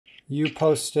You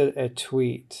posted a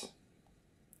tweet,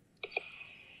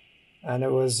 and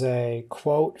it was a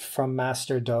quote from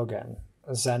Master Dogen,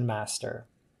 a Zen master.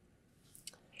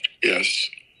 Yes.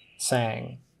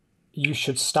 Saying, "You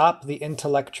should stop the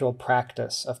intellectual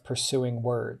practice of pursuing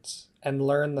words and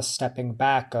learn the stepping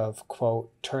back of,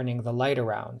 quote, turning the light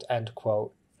around, end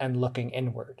quote, and looking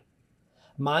inward.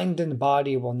 Mind and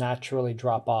body will naturally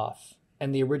drop off,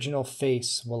 and the original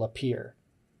face will appear.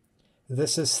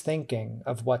 This is thinking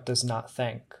of what does not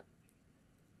think."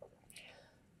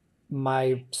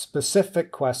 My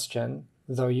specific question,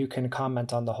 though you can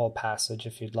comment on the whole passage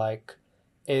if you'd like,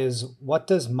 is what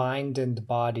does mind and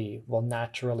body will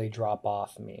naturally drop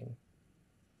off mean?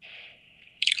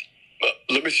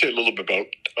 Let me say a little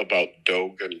bit about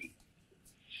Dogen.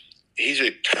 He's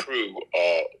a true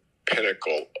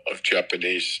pinnacle of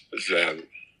Japanese Zen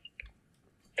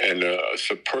and a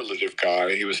superlative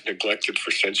guy. He was neglected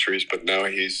for centuries, but now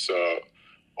he's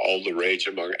all the rage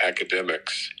among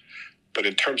academics. But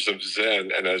in terms of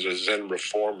Zen and as a Zen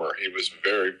reformer, he was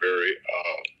very, very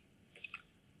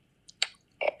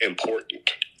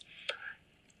important.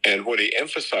 And what he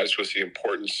emphasized was the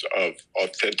importance of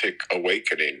authentic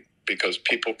awakening, because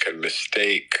people can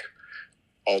mistake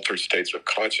altered states of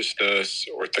consciousness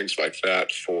or things like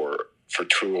that for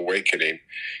true awakening.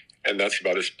 And that's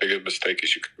about as big a mistake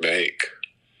as you could make.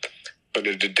 But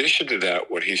in addition to that,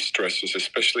 what he stresses,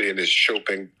 especially in his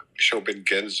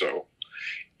Shobogenzo,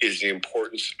 is the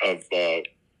importance of,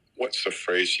 what's the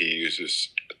phrase he uses?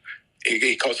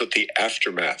 He calls it the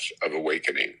aftermath of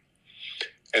awakening.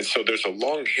 And so there's a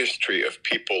long history of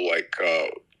people like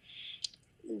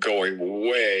going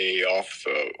way off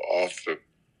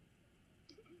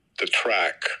the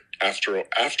track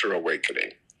after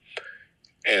awakening.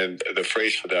 And the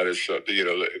phrase for that is,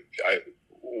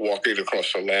 walking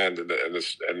across the land and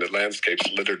the landscape's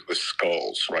littered with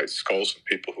skulls, right? Skulls of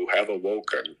people who have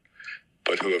awoken,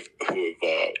 but who have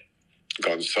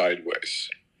gone sideways.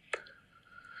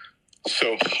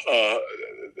 So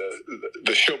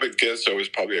the Shobogenzo is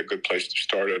probably a good place to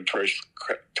start. And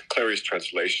Cleary's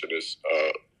translation is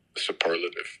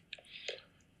superlative,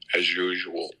 as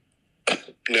usual.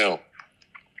 Now,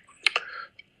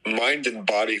 mind and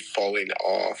body falling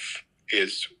off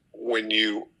is when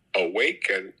you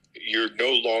awaken, you're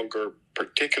no longer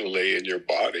particularly in your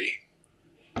body,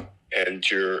 and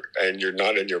you're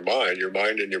not in your mind. Your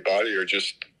mind and your body are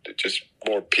just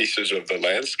more pieces of the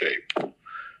landscape.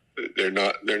 They're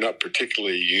not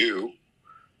particularly you,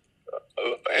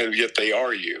 and yet they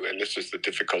are you. And this is the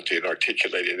difficulty in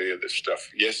articulating any of this stuff.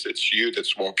 Yes, it's you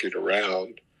that's walking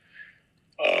around,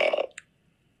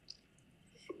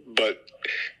 but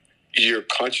your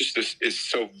consciousness is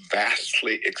so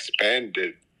vastly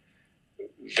expanded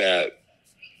that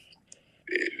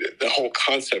the whole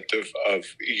concept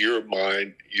of your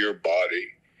mind, your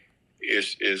body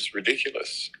is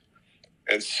ridiculous.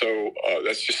 And so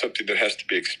that's just something that has to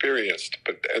be experienced.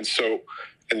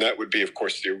 And that would be, of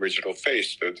course, the original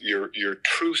face. That your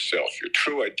true self, your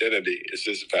true identity is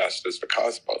as vast as the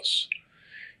cosmos.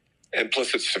 And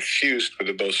plus it's suffused with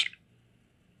the most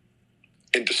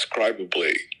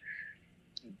indescribably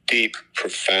deep,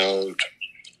 profound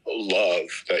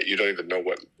love that you don't even know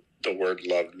what the word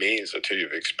love means until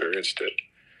you've experienced it.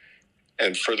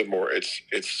 And furthermore, it's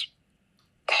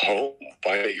home.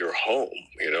 Finally, you're home.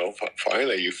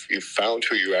 Finally, you've found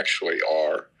who you actually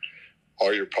are.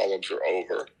 All your problems are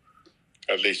over,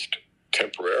 at least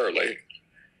temporarily.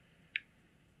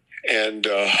 And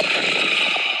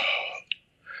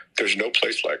there's no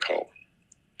place like home.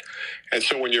 And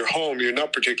so when you're home, you're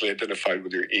not particularly identified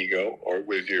with your ego or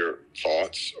with your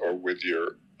thoughts or with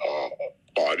your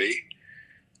body.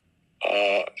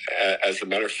 As a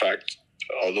matter of fact,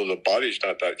 although the body's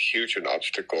not that huge an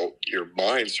obstacle, your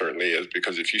mind certainly is,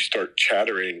 because if you start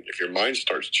chattering, if your mind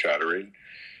starts chattering,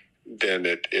 then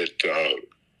it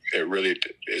really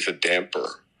is a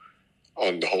damper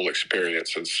on the whole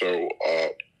experience. And so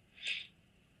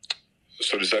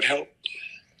does that help?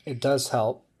 It does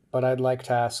help, but I'd like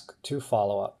to ask two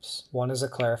follow-ups. One is a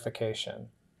clarification.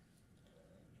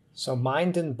 So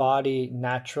mind and body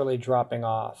naturally dropping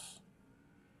off,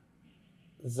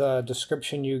 the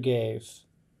description you gave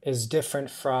is different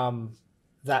from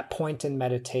that point in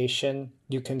meditation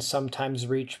you can sometimes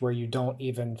reach where you don't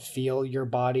even feel your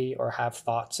body or have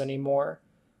thoughts anymore?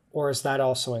 Or is that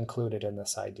also included in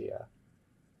this idea?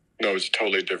 No, it's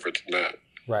totally different than that.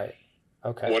 Right.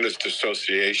 Okay. One is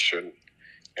dissociation,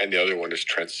 and the other one is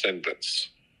transcendence.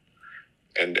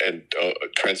 And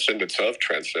transcendence of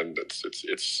transcendence.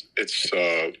 It's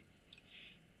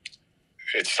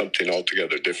something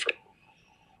altogether different.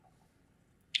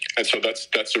 And so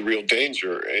that's a real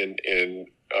danger in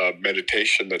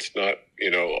meditation that's not,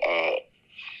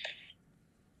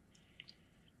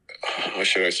 how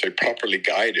should I say, properly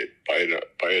guided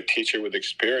by a teacher with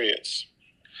experience,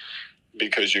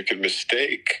 because you can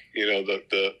mistake,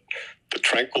 the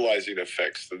tranquilizing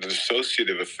effects, the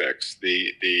dissociative effects,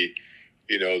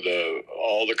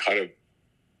 all the kind of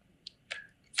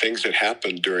things that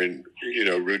happen during,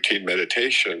 routine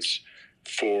meditations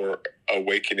for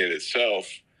awakening itself,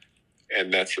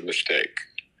 and that's a mistake.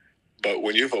 But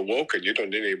when you've awoken, you don't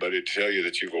need anybody to tell you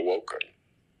that you've awoken.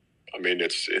 I mean,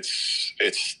 it's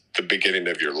the beginning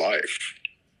of your life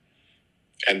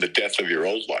and the death of your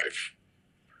old life.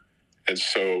 And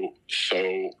so,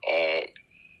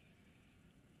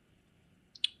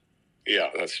 yeah,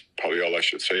 that's probably all I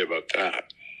should say about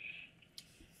that.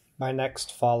 My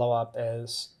next follow-up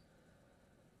is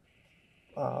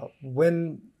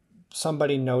when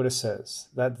somebody notices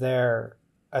that they're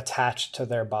attached to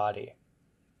their body,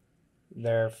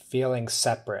 they're feeling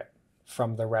separate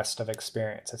from the rest of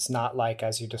experience. It's not like,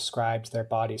 as you described, their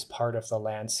body's part of the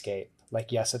landscape.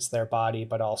 Like, yes, it's their body,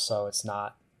 but also it's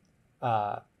not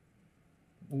to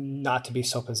be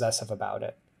so possessive about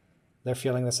it. They're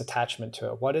feeling this attachment to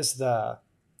it. What is the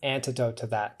antidote to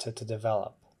that to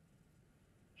develop?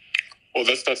 Well,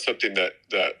 that's not something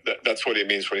that's what he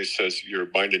means when he says your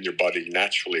mind and your body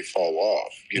naturally fall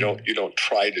off. You don't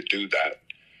try to do that.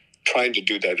 Trying to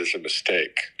do that is a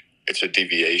mistake. It's a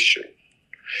deviation.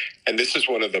 And this is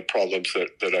one of the problems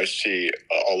that I see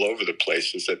all over the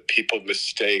place, is that people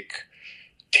mistake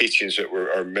teachings that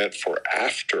are meant for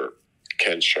after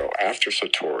kensho, after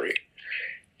satori.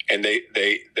 And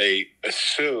they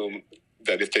assume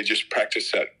that if they just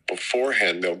practice that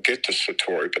beforehand, they'll get to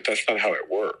satori, but that's not how it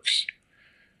works.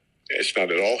 It's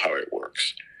not at all how it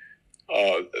works.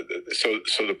 So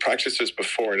the practices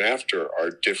before and after are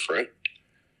different.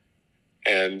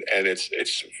 And it's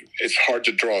hard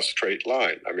to draw a straight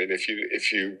line. I mean, if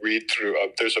you read through,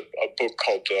 there's a book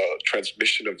called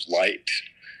Transmission of Light,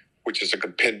 which is a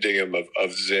compendium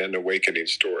of Zen awakening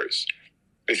stories.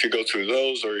 If you go through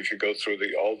those, or if you go through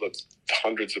all the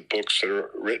hundreds of books that are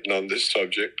written on this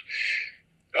subject,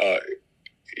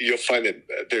 you'll find that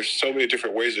there's so many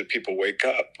different ways that people wake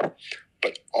up,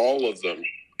 but all of them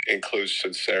include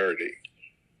sincerity.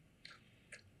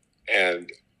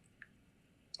 And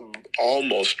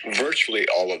virtually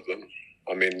all of them,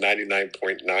 I mean,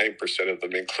 99.9% of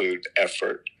them include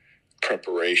effort,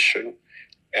 preparation,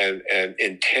 and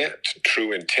intent,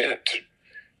 true intent.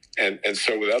 And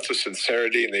so without the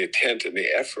sincerity and the intent and the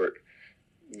effort,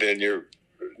 then you're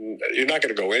not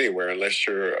going to go anywhere unless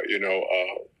you're,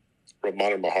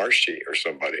 Ramana Maharshi or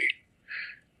somebody.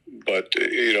 But,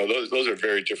 those are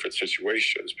very different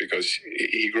situations, because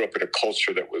he grew up in a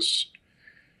culture that was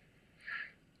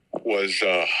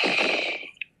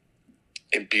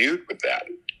imbued with that.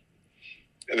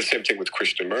 And the same thing with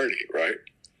Krishnamurti, right?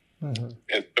 Mm-hmm.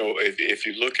 And so if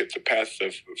you look at the path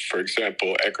of, for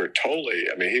example, Eckhart Tolle,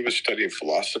 I mean, he was studying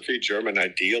philosophy, German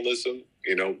idealism,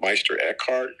 Meister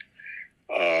Eckhart,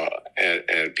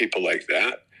 and people like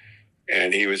that.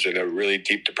 And he was in a really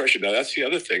deep depression. Now, that's the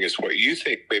other thing, is what you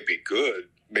think may be good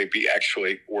may be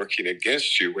actually working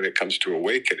against you when it comes to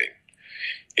awakening.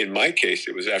 In my case,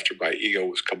 it was after my ego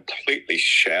was completely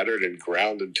shattered and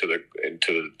ground into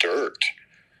the dirt.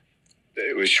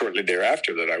 It was shortly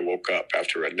thereafter that I woke up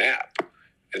after a nap.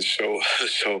 And so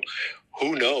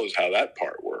who knows how that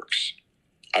part works?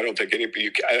 I don't think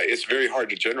anybody, it's very hard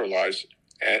to generalize,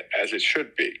 as it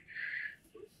should be.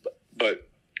 But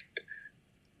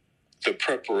the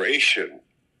preparation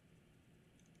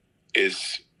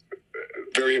is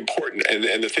very important.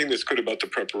 And the thing that's good about the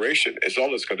preparation is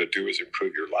all it's going to do is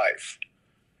improve your life,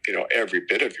 every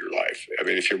bit of your life. I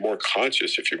mean, if you're more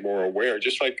conscious, if you're more aware,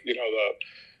 just like,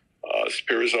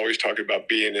 Spirit is always talking about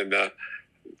being in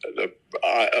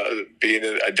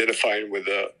identifying with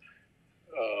the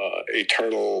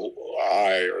eternal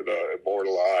I, or the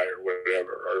immortal I, or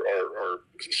whatever, or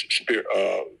Spirit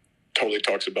totally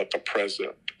talks about the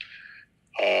present.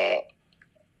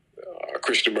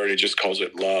 Krishnamurti just calls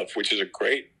it love, which is a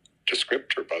great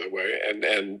descriptor, by the way.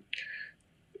 And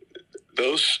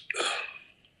those,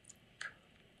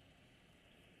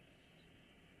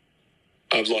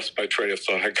 I've lost my train of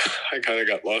thought. I kind of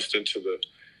got lost into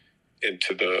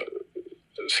the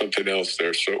something else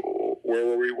there. So where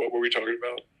were we? What were we talking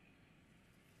about?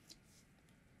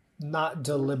 Not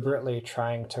deliberately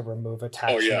trying to remove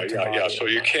attachment. Oh yeah. So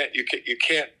you can't.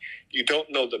 You don't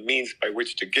know the means by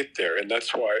which to get there, and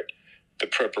that's why the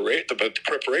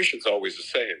preparation's always the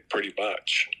same, pretty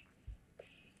much.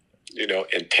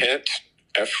 Intent,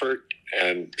 effort,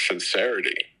 and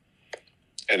sincerity,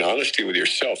 and honesty with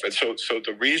yourself. And so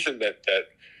the reason that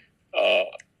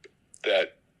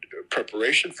that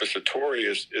preparation for satori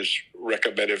is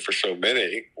recommended for so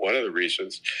many. One of the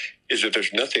reasons is that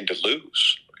there's nothing to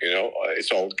lose.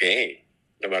 It's all gain,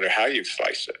 no matter how you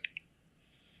slice it.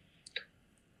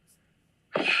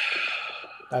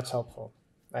 That's helpful.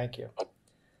 Thank you.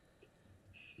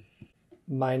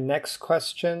 My next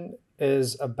question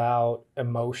is about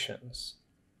emotions.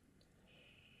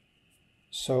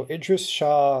 So Idris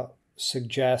Shah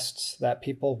suggests that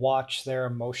people watch their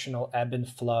emotional ebb and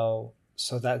flow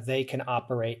so that they can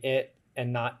operate it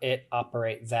and not it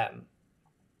operate them.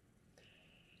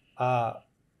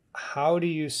 How do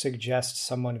you suggest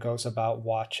someone goes about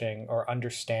watching or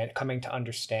coming to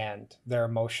understand their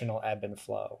emotional ebb and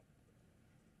flow?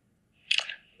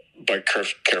 By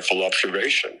careful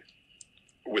observation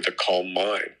with a calm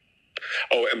mind.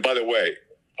 Oh, and by the way,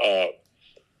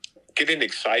 getting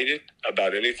excited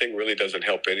about anything really doesn't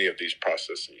help any of these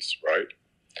processes, right?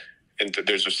 And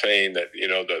there's a saying that,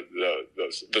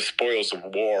 the spoils of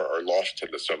war are lost in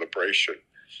the celebration.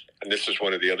 And this is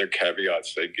one of the other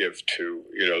caveats they give to,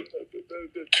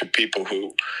 to people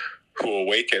who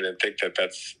awaken and think that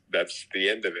that's the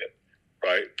end of it,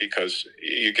 right? Because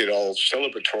you get all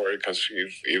celebratory because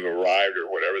you've arrived, or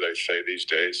whatever they say these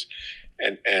days,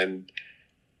 and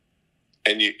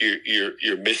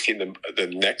you're missing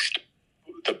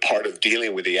the part of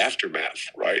dealing with the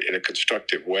aftermath, right, in a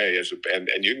constructive way.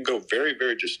 And you can go very,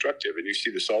 very destructive, and you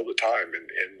see this all the time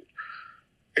in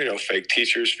fake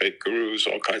teachers, fake gurus,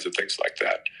 all kinds of things like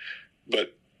that.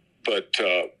 But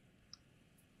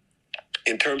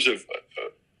in terms of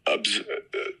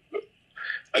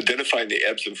identifying the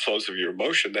ebbs and flows of your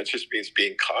emotion, that just means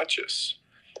being conscious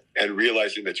and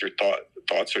realizing that your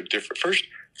thoughts are different.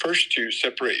 First, you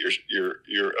separate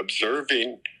your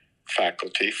observing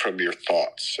faculty from your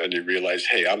thoughts, and you realize,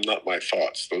 hey, I'm not my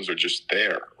thoughts. Those are just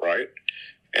there, right?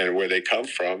 And where they come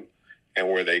from and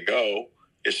where they go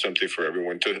is something for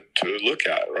everyone to look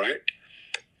at, right?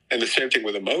 And the same thing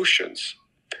with emotions.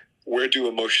 Where do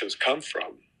emotions come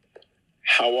from?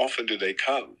 How often do they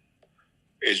come?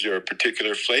 Is there a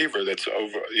particular flavor that's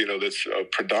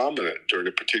predominant during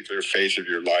a particular phase of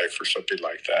your life or something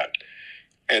like that?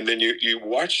 And then you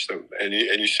watch them and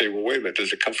you say, well, wait a minute,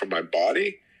 does it come from my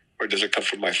body or does it come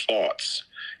from my thoughts?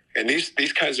 And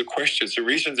these kinds of questions, the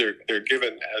reason they're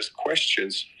given as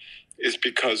questions is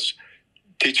because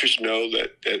teachers know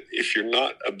that if you're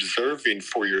not observing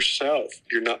for yourself,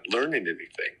 you're not learning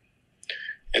anything.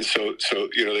 And so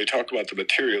they talk about the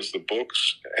materials, the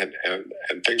books, and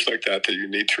things like that you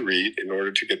need to read in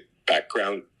order to get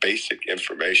background basic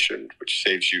information, which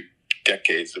saves you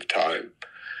decades of time.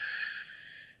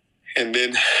 And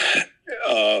then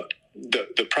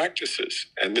the practices,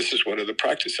 and this is one of the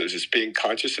practices, is being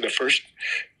conscious. And at first,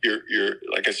 you're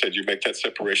like I said, you make that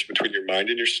separation between your mind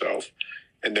and yourself.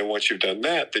 And then once you've done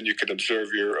that, then you can observe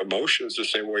your emotions the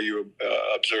same way you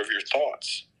observe your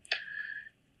thoughts.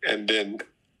 And then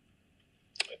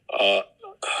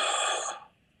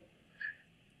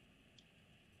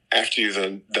after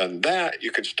you've done that,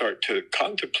 you can start to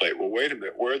contemplate, well, wait a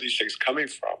minute, where are these things coming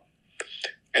from?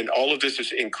 And all of this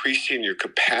is increasing your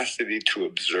capacity to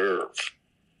observe.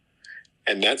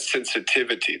 And that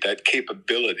sensitivity, that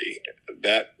capability,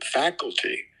 that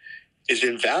faculty is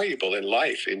invaluable in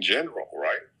life in general,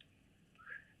 right?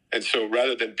 And so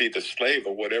rather than be the slave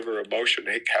of whatever emotion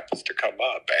happens to come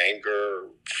up, anger,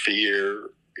 fear,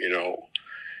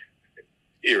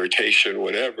 irritation,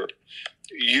 whatever,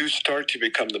 you start to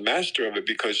become the master of it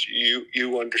because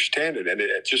you understand it. And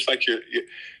it's just like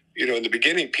in the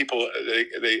beginning, people,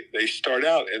 they start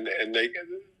out and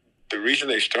the reason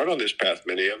they start on this path,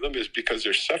 many of them, is because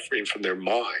they're suffering from their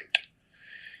mind.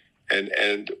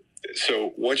 And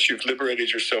so once you've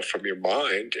liberated yourself from your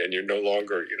mind and you're no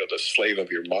longer, the slave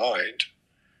of your mind,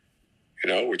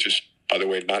 which is, by the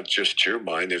way, not just your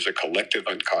mind, there's a collective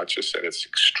unconscious, and it's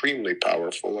extremely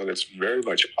powerful, and it's very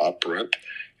much operant,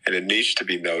 and it needs to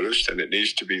be noticed, and it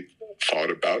needs to be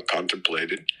thought about,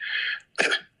 contemplated.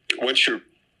 Once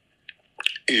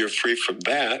you're free from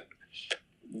that,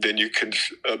 then you can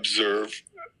observe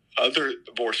other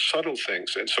more subtle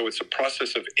things. And so it's a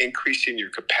process of increasing your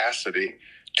capacity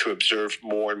to observe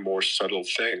more and more subtle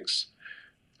things,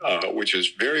 which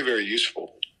is very, very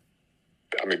useful.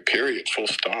 I mean, period, full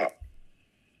stop.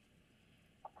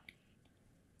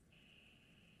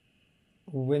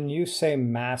 When you say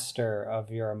master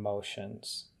of your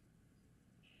emotions,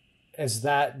 is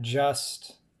that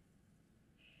just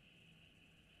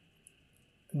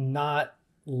not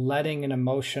letting an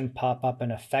emotion pop up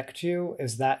and affect you?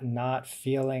 Is that not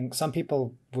feeling? Some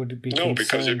people would be no,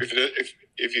 concerned. Because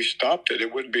if you stopped it,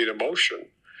 it wouldn't be an emotion.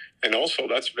 And also,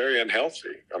 that's very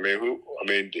unhealthy.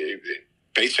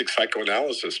 Basic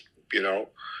psychoanalysis,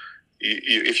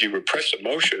 if you repress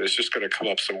emotion, it's just going to come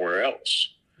up somewhere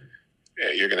else.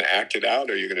 You're going to act it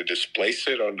out, or you're going to displace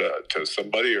it to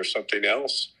somebody or something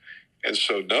else. And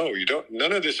so, no, you don't.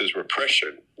 None of this is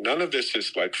repression. None of this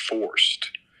is like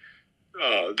forced.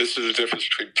 This is the difference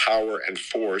between power and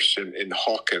force in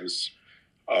Hawkins'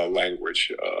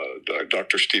 language.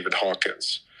 Dr. Stephen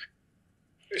Hawkins.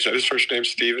 Is that his first name,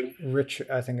 Stephen? Richard.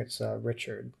 I think it's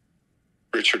Richard.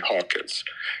 Richard Hawkins.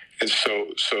 And so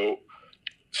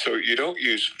you don't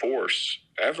use force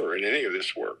ever in any of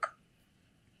this work.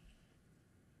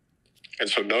 And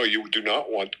so, no, you do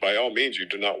not want, by all means, you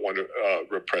do not want to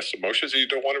repress emotions, and you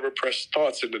don't want to repress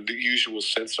thoughts in the usual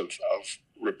sense of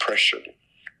repression.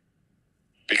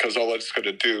 Because all it's going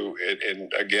to do,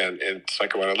 in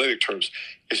psychoanalytic terms,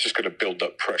 is just going to build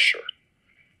up pressure.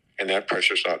 And that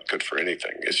pressure is not good for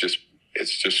anything. It's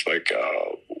just like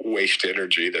waste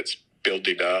energy that's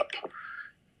building up,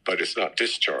 but it's not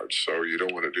discharged, so you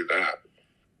don't want to do that.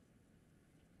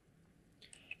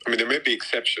 I mean, there may be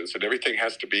exceptions, and everything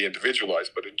has to be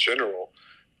individualized, but in general,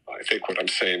 I think what I'm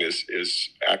saying is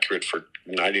accurate for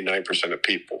 99% of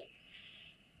people.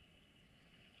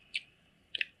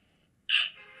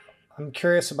 I'm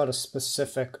curious about a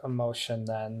specific emotion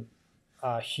then,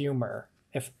 humor.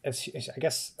 If I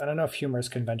guess, I don't know if humor is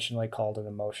conventionally called an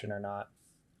emotion or not.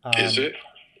 Is it?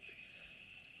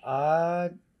 I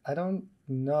don't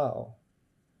know.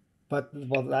 But,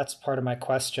 well, that's part of my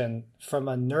question. From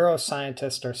a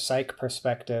neuroscientist or psych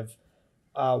perspective,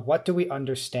 what do we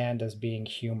understand as being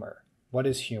humor? What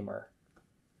is humor?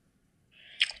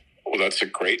 Well, that's a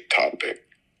great topic.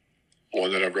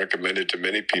 One that I've recommended to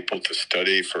many people to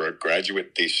study for a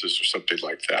graduate thesis or something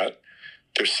like that.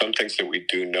 There's some things that we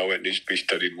do know it needs to be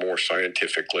studied more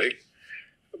scientifically.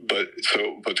 But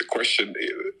the question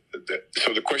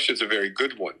is a very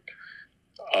good one.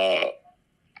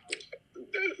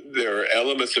 There are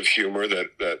elements of humor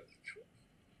that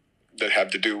have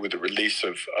to do with the release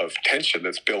of tension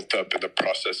that's built up in the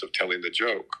process of telling the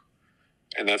joke.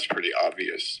 And that's pretty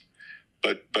obvious.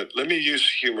 But let me use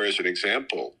humor as an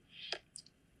example.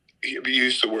 We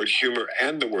use the word humor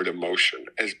and the word emotion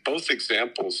as both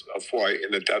examples of why in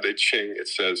the Tao Te Ching it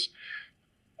says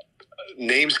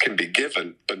names can be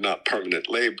given, but not permanent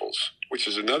labels, which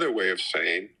is another way of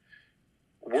saying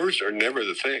words are never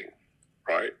the thing,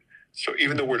 right? So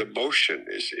even the word emotion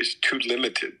is too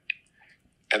limited,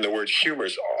 and the word humor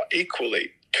is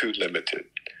equally too limited.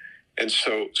 And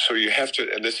so you have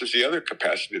to, and this is the other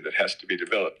capacity that has to be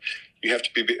developed. You have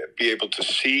to be able to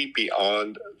see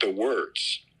beyond the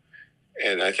words.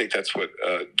 And I think that's what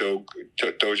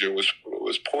Dogen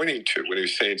was pointing to when he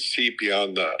was saying see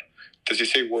beyond the. Does he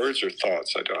say words or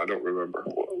thoughts? I don't remember.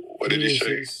 What did he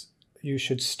say? You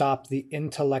should stop the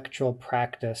intellectual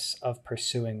practice of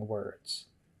pursuing words.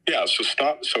 Yeah, so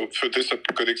stop. So for this, a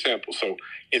good example. So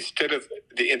instead of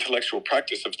the intellectual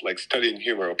practice of like studying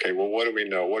humor, okay, well, what do we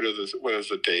know? What is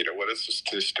the data? What is the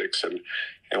statistics? And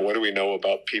what do we know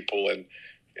about people and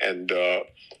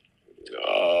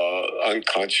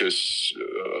unconscious?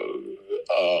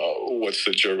 What's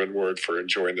the German word for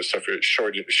enjoying the stuff?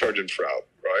 Schadenfreude,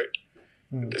 right?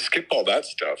 Skip all that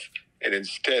stuff and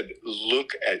instead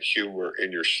look at humor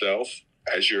in yourself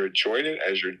as you're enjoying it,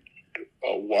 as you're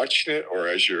watching it, or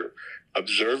as you're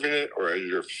observing it, or as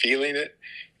you're feeling it.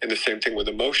 And the same thing with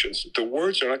emotions. The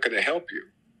words are not going to help you.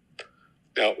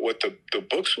 Now, what the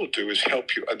books will do is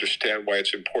help you understand why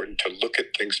it's important to look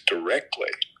at things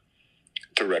directly.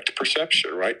 Direct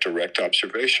perception, right? Direct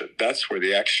observation. That's where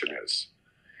the action is.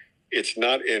 It's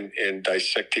not in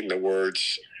dissecting the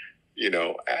words,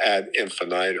 ad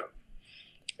infinitum.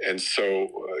 And so,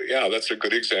 that's a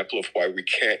good example of why we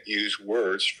can't use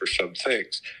words for some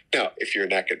things. Now, if you're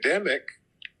an academic,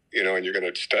 and you're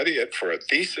going to study it for a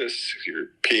thesis, your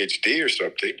PhD or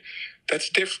something, that's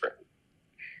different.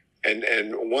 And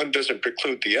one doesn't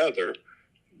preclude the other.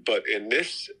 But in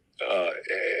this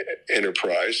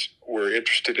enterprise, we're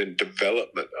interested in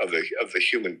development of the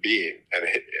human being and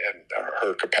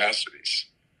her capacities.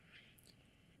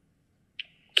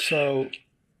 So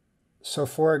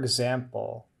for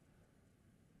example,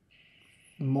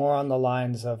 more on the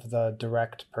lines of the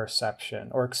direct perception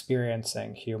or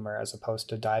experiencing humor as opposed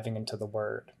to diving into the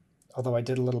word, although I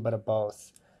did a little bit of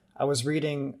both. I was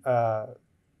reading a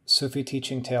Sufi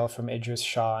teaching tale from Idris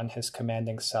Shah and his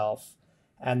commanding self,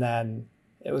 and then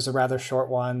it was a rather short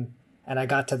one, and I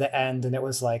got to the end and it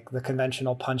was like the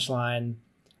conventional punchline,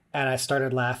 and I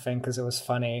started laughing because it was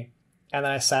funny, and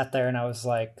then I sat there and I was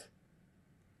like,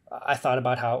 I thought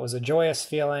about how it was a joyous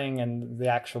feeling and the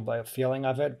actual feeling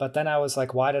of it. But then I was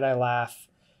like, why did I laugh?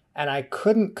 and I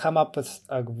couldn't come up with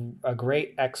a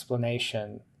great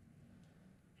explanation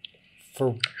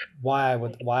for why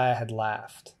I had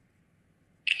laughed.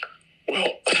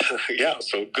 Well, yeah.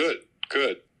 So good.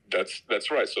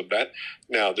 That's right. So that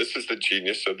now this is the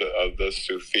genius of the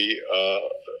Sufi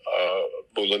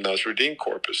Mullah Nasruddin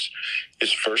corpus.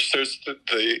 Is first there's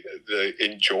the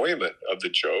enjoyment of the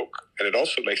joke, and it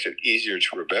also makes it easier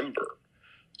to remember.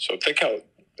 So think how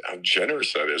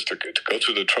generous that is to go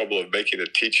through the trouble of making a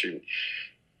teaching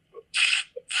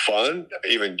fun,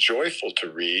 even joyful to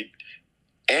read,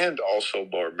 and also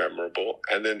more memorable.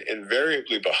 And then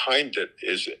invariably behind it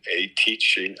is a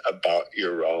teaching about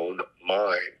your own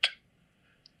mind.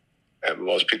 And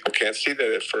most people can't see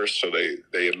that at first, so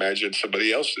they imagine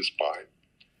somebody else's mind.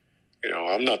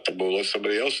 I'm not the mullah,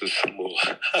 somebody else is the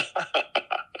mullah.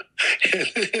 and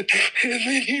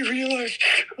then you realize,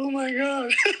 oh my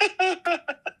God,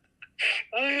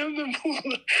 I am the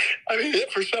mullah. I mean,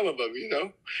 for some of them,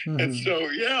 Mm-hmm. And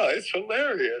so, yeah, it's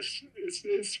hilarious.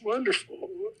 It's wonderful.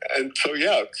 And so,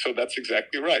 yeah, so that's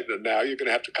exactly right. And now you're going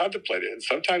to have to contemplate it. And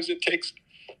sometimes it takes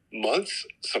months.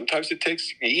 Sometimes it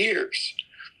takes years,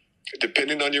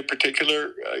 depending on your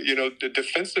particular, the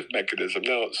defensive mechanism.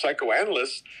 Now,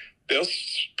 psychoanalysts, they'll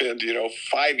spend,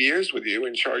 5 years with you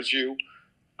and charge you,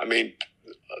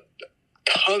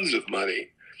 tons of money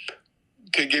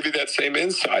to give you that same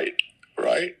insight.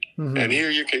 Right? Mm-hmm. And here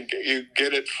you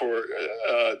get it for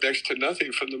next to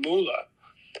nothing from the mullah.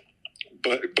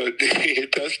 But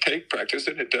it does take practice,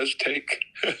 and it does take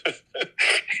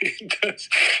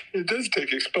it does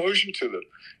take exposure to them.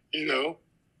 The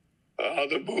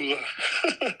mullah.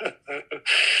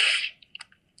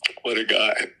 What a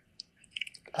guy.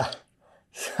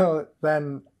 So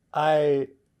then I'm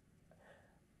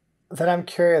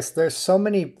curious. There's so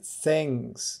many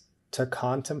things to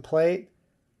contemplate.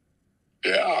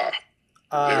 Yeah,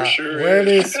 there sure where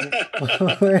is.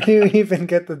 Where do you even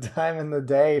get the time in the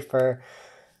day for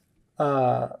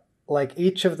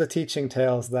each of the teaching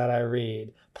tales that I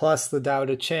read, plus the Tao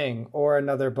Te Ching or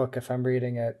another book if I'm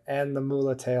reading it, and the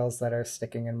mullah tales that are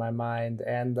sticking in my mind,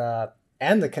 and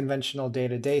the conventional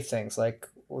day-to-day things. Like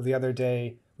the other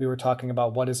day we were talking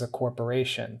about what is a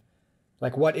corporation.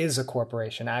 Like, what is a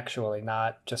corporation actually,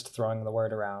 not just throwing the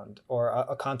word around,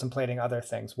 or contemplating other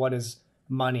things. What is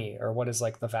money, or what is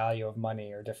the value of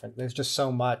money, or different. There's just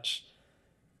so much,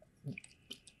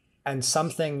 and some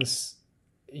things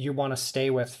you want to stay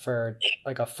with for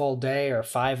a full day or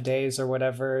 5 days or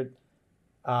whatever.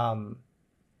 I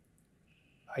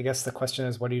guess the question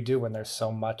is, what do you do when there's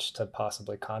so much to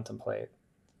possibly contemplate?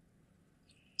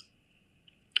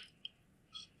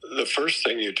 The first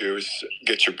thing you do is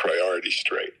get your priorities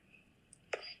straight.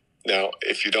 Now,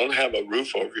 if you don't have a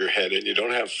roof over your head and you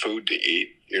don't have food to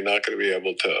eat, you're not going to be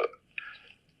able to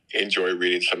enjoy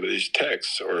reading some of these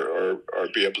texts or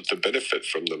be able to benefit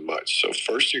from them much. So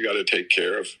first you got to take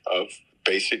care of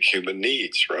basic human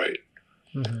needs, right?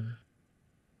 Mm-hmm.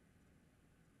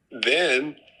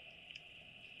 Then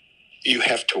you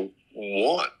have to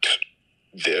want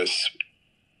this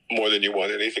more than you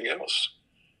want anything else.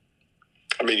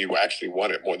 You actually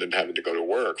want it more than having to go to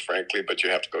work, frankly, but you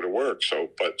have to go to work. So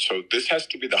this has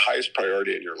to be the highest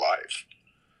priority in your life.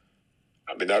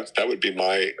 That would be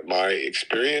my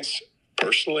experience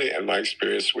personally, and my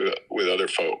experience with other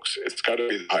folks. It's got to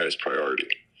be the highest priority.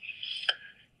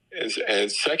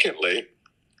 And secondly,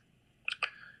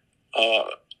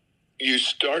 you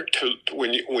start to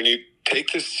when you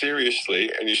take this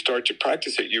seriously and you start to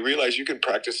practice it, you realize you can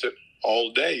practice it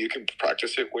all day. You can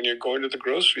practice it when you're going to the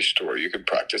grocery store. You can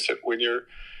practice it when you're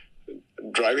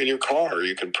driving your car.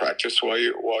 You can practice while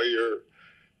you're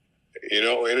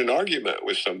in an argument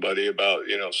with somebody about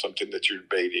something that you're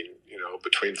debating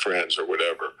between friends or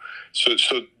whatever. So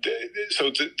this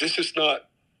is not.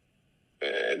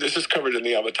 This is covered in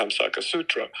the Avatamsaka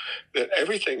Sutra, that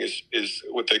everything is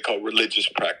what they call religious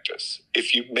practice.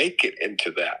 If you make it into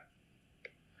that.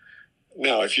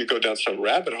 Now, if you go down some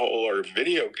rabbit hole or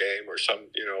video game or some,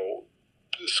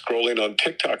 scrolling on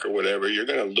TikTok or whatever, you're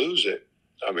going to lose it.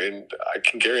 I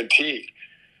can guarantee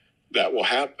that will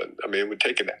happen. It would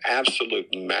take an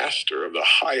absolute master of the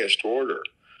highest order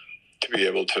to be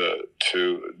able to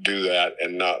do that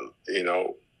and not,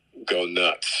 go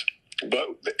nuts.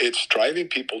 But it's driving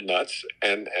people nuts,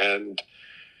 and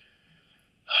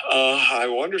I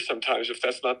wonder sometimes if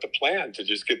that's not the plan, to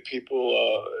just get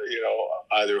people,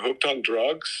 either hooked on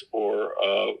drugs or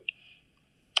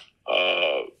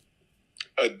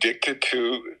addicted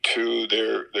to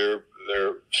their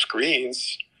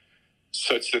screens,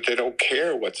 such that they don't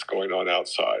care what's going on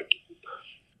outside.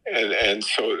 And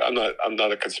so I'm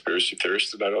not a conspiracy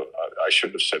theorist, and I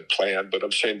shouldn't have said plan, but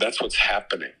I'm saying that's what's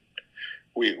happening.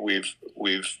 We've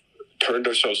turned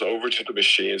ourselves over to the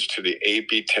machines, to the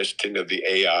A/B testing of the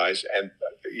AIs, and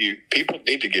people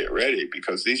need to get ready,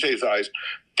 because these AIs,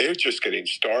 they're just getting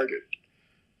started.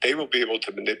 They will be able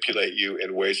to manipulate you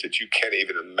in ways that you can't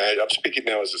even imagine. I'm speaking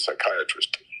now as a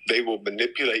psychiatrist. They will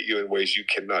manipulate you in ways you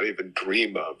cannot even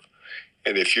dream of.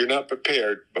 And if you're not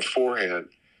prepared beforehand,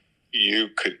 you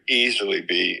could easily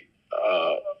be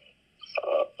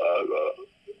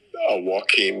a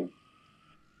walking,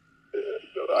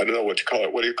 I don't know what to call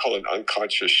it. What do you call an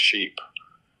unconscious sheep?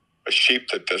 A sheep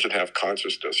that doesn't have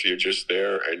consciousness. You're just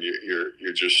there, and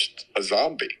you're just a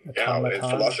zombie. In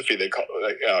philosophy they call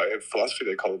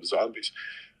them zombies.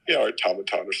 Or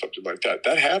automaton or something like that.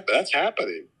 That's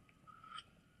happening.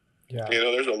 Yeah.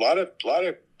 There's a lot of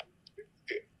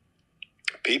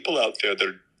people out there that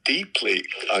are deeply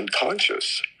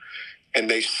unconscious, and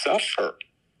they suffer.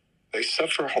 They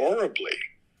suffer horribly,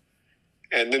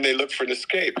 and then they look for an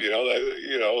escape.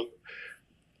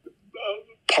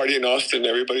 Party in Austin,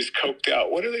 everybody's coked out.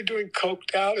 What are they doing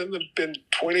coked out in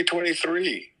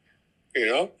 2023?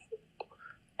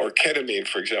 Or ketamine,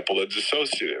 for example, a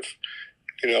dissociative.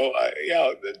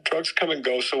 The drugs come and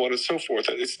go, so on and so forth.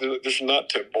 This is not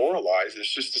to moralize.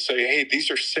 It's just to say, hey, these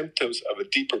are symptoms of a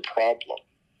deeper problem.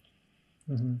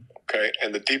 Mm-hmm. Okay,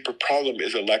 and the deeper problem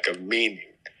is a lack of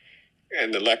meaning,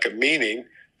 and the lack of meaning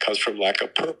comes from lack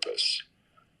of purpose.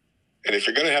 And if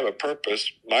you're going to have a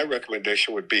purpose, my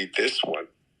recommendation would be this one: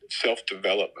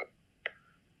 self-development.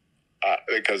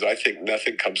 Because I think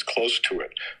nothing comes close to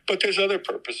it. But there's other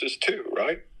purposes too,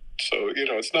 right? So,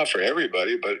 it's not for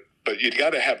everybody, but you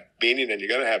got to have meaning and you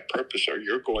got to have purpose, or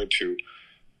you're going to,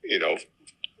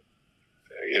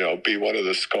 be one of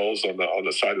the skulls on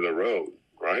the side of the road,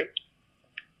 right?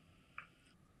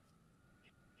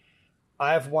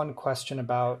 I have one question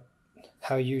about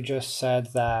how you just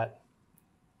said that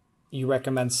you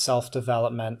recommend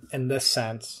self-development in this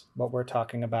sense, what we're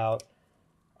talking about,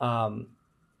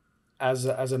 as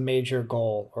a major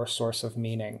goal or source of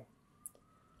meaning.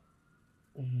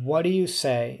 What do you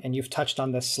say, and you've touched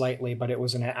on this slightly, but it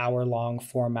was in an hour-long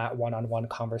format, one-on-one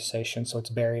conversation, so it's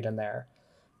buried in there.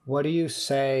 What do you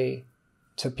say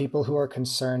to people who are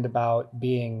concerned about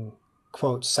being,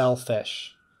 quote,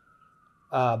 selfish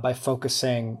by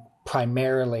focusing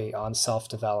primarily on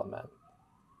self-development?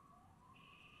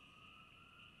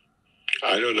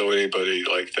 I don't know anybody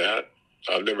like that.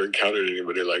 I've never encountered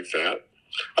anybody like that.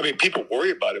 I mean, people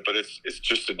worry about it, but it's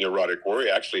just a neurotic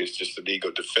worry. Actually, it's just an ego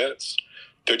defense.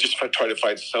 They're just trying to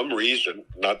find some reason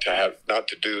not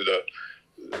to do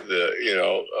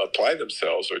apply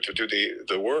themselves or to do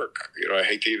the work. I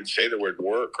hate to even say the word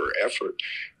work or effort.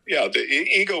 Yeah, the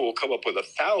ego will come up with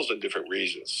 1,000 different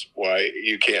reasons why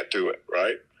you can't do it,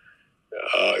 right?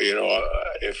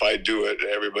 If I do it,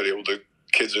 the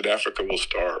kids in Africa will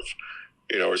starve,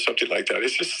 or something like that.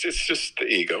 It's just the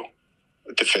ego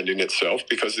defending itself,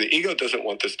 because the ego doesn't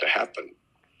want this to happen.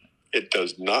 It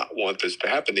does not want this to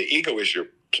happen. The ego is your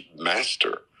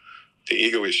master. The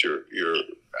ego is your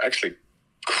actually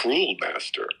cruel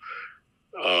master,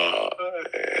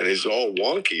 and is all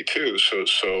wonky too.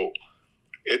 So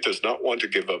it does not want to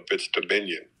give up its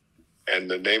dominion, and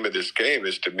the name of this game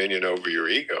is dominion over your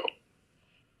ego.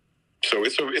 So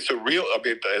it's a real. I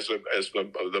mean, as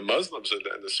the Muslims and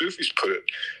the Sufis put it,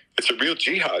 it's a real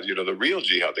jihad. The real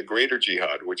jihad, the greater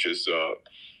jihad, which is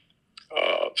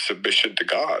submission to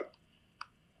God.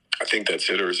 I think that's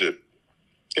it, or is it?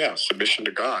 Yeah, submission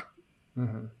to God,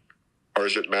 mm-hmm. Or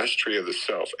is it mastery of the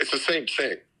self? It's the same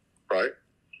thing, right?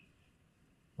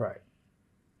 Right.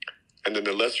 And then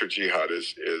the lesser jihad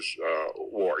is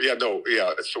war.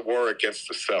 It's a war against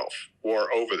the self.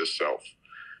 War over the self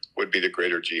would be the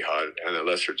greater jihad, and the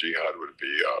lesser jihad would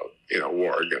be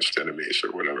war against enemies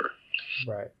or whatever.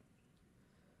 Right.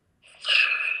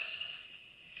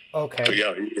 Okay. So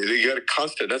you got a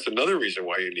constant. That's another reason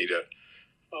why you need a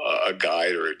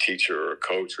guide or a teacher or a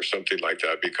coach or something like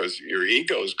that, because your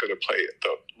ego is going to play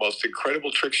the most incredible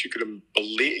tricks you could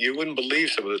believe. You wouldn't believe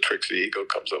some of the tricks the ego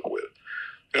comes up with.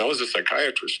 I was a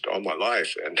psychiatrist all my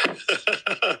life, and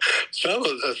some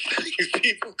of the things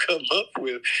people come up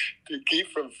with to keep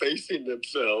from facing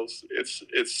themselves,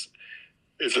 it's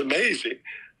amazing.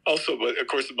 Also, but of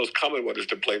course, the most common one is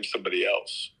to blame somebody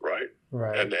else, right?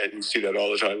 Right. And you see that all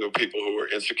the time with people who are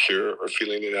insecure or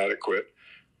feeling inadequate.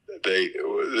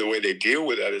 The way they deal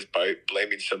with that is by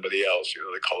blaming somebody else.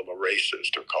 They call them a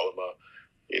racist, or call them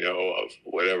of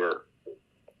whatever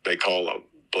they call them.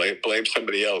 Blame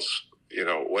somebody else.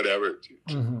 Whatever.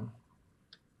 Mm-hmm.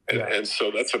 And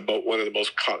so that's about one of the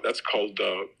most. That's called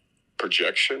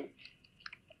projection.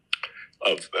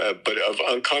 but of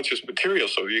unconscious material.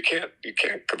 So you can't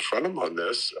confront them on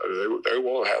this. They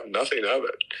won't have nothing of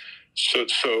it. So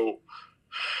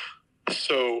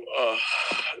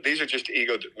these are just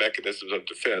ego mechanisms of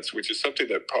defense, which is something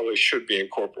that probably should be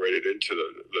incorporated into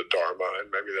the Dharma, and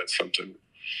maybe that's something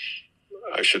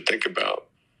I should think about,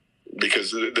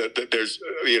 because there's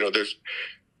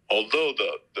although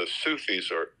the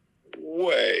Sufis are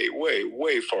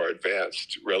way far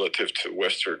advanced relative to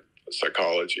Western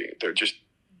psychology,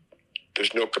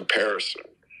 there's no comparison.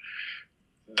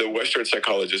 The Western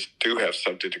psychologists do have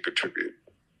something to contribute,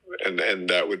 and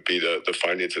that would be the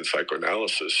findings in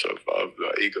psychoanalysis of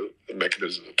the ego, the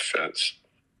mechanisms of defense.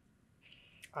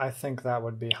 I think that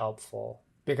would be helpful,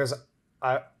 because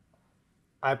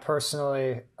I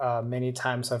personally many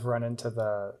times have run into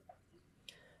the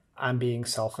I'm being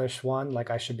selfish one,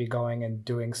 like I should be going and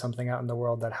doing something out in the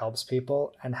world that helps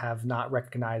people, and have not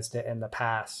recognized it in the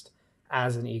past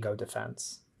as an ego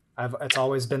defense. It's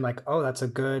always been like, oh, that's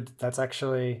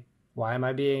actually, why am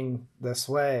I being this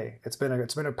way? It's been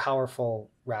a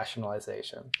powerful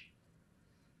rationalization.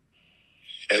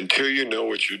 Until you know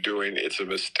what you're doing, it's a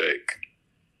mistake.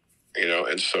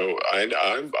 And so I've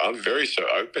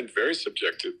been very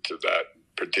subjected to that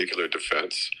particular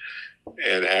defense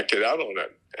and acted out on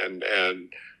it. And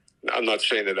I'm not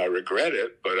saying that I regret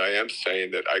it, but I am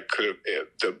saying that I could have.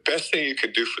 The best thing you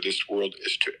can do for this world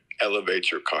is to elevate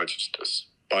your consciousness.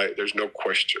 There's no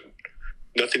question.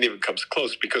 Nothing even comes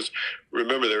close, because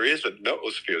remember, there is a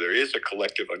noosphere, there is a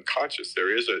collective unconscious,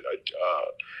 there is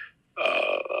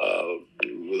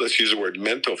let's use the word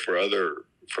mental for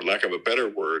lack of a better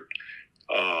word,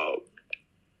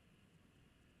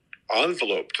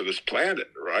 envelope to this planet,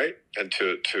 right? And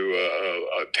to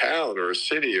a town or a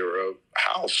city or a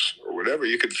house or whatever.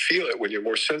 You can feel it when you're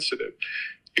more sensitive.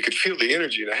 You can feel the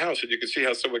energy in a house, and you can see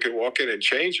how someone can walk in and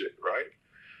change it, right?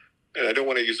 And I don't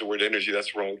want to use the word energy,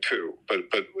 that's wrong too. But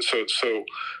so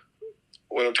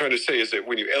what I'm trying to say is that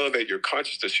when you elevate your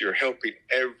consciousness, you're helping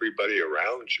everybody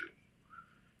around you.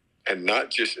 And not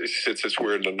just, since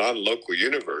we're in a non-local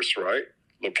universe, right?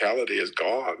 Locality is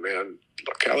gone, man.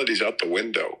 Locality's out the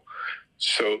window.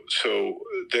 So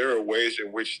there are ways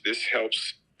in which this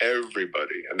helps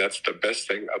everybody, and that's the best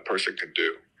thing a person can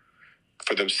do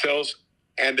for themselves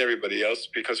and everybody else,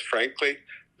 because frankly,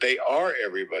 they are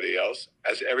everybody else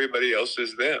as everybody else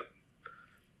is them.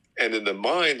 And in the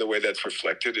mind, the way that's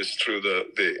reflected is through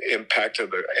the impact of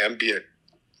the ambient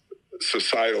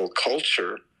societal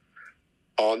culture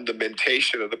on the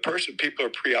mentation of the person. People are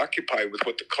preoccupied with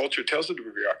what the culture tells them to be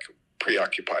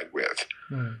preoccupied with,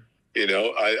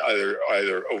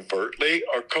 either overtly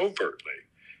or covertly.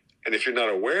 And if you're not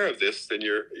aware of this, then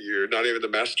you're not even the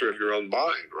master of your own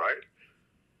mind, right?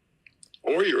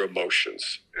 Or your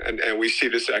emotions. And we see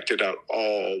this acted out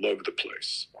all over the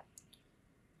place.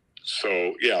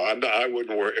 So, yeah, I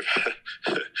wouldn't worry.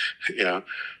 Yeah,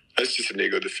 that's just an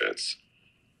ego defense.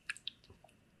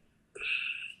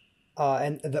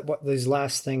 What these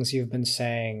last things you've been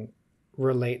saying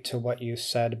relate to what you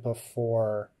said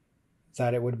before,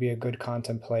 that it would be a good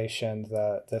contemplation,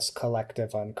 this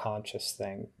collective unconscious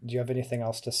thing. Do you have anything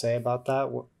else to say about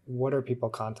that? What are people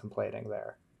contemplating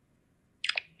there?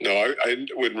 No, I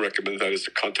wouldn't recommend that as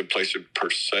a contemplation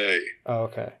per se. Oh,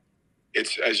 okay.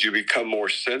 It's as you become more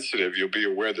sensitive, you'll be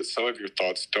aware that some of your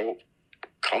thoughts don't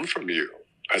come from you.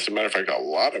 As a matter of fact, a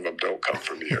lot of them don't come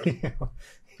from you.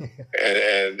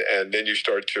 And then you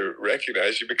start to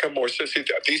recognize, you become more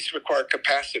sensitive. These require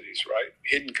capacities, right?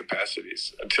 Hidden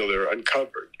capacities until they're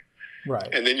uncovered. Right.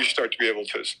 And then you start to be able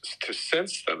to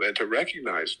sense them and to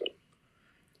recognize them.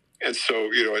 And so,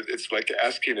 it's like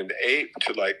asking an ape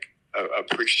to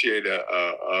appreciate a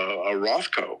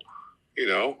Rothko,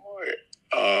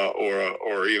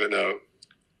 or even the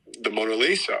Mona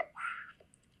Lisa.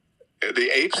 The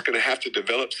ape's going to have to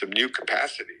develop some new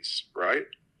capacities, right?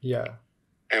 Yeah.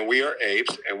 And we are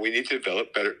apes, and we need to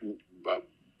develop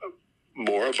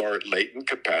more of our latent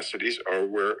capacities, or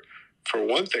for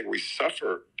one thing, we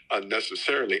suffer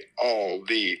unnecessarily all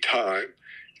the time.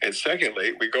 And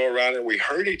secondly, we go around and we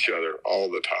hurt each other all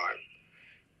the time.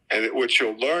 And what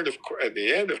you'll learn, of course, at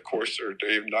the end, of course, or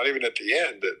not even at the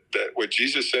end, that what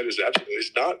Jesus said is absolutely,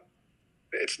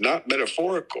 it's not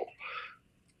metaphorical.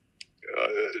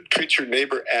 Treat your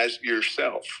neighbor as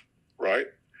yourself, right?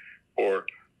 Or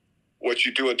what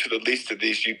you do unto the least of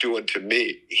these, you do unto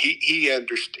me. He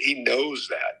knows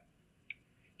that.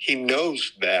 He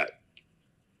knows that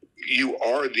you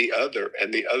are the other,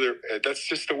 and the other. That's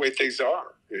just the way things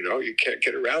are. You can't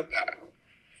get around that.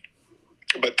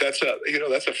 But that's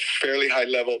a fairly high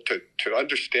level to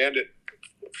understand it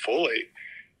fully.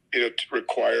 It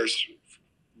requires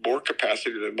more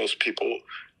capacity than most people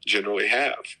generally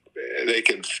have. They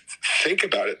can think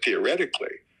about it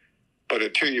theoretically, but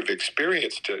until you've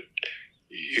experienced it,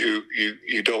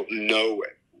 you don't know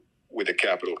it with a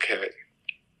capital K.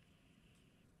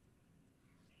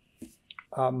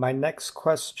 My next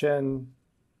question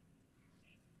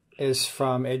is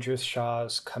from Idris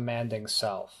Shah's Commanding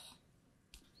Self.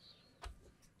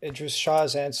 Idris Shah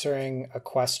is answering a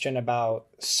question about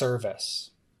service.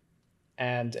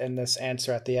 And in this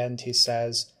answer at the end, he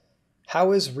says,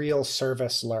 how is real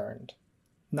service learned?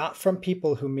 Not from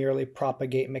people who merely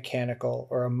propagate mechanical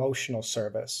or emotional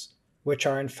service, which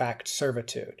are in fact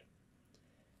servitude.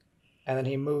 And then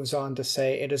he moves on to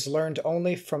say, it is learned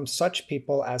only from such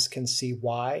people as can see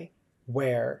why,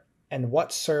 where, and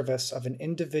what service of an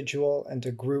individual and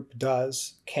a group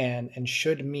does, can, and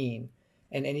should mean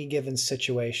in any given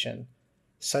situation,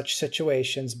 such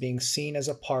situations being seen as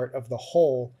a part of the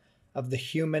whole of the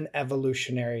human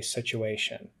evolutionary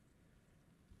situation.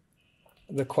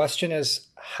 The question is,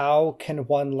 how can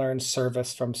one learn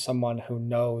service from someone who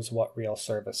knows what real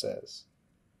service is?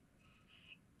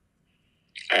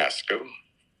 Ask him.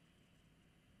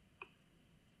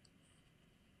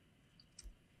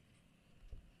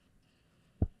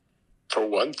 For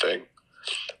one thing,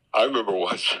 I remember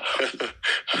once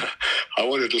I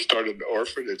wanted to start an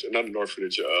orphanage, not an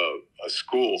orphanage, a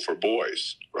school for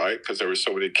boys, right? Because there were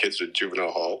so many kids in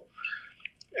juvenile hall.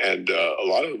 And a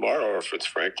lot of them are orphans,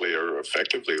 frankly, or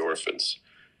effectively orphans.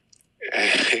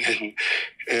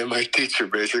 And my teacher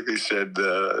basically said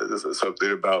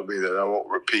something about me that I won't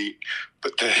repeat,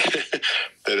 but that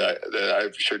I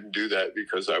shouldn't do that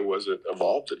because I wasn't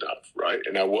evolved enough, right?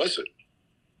 And I wasn't.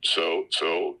 So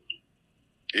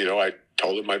I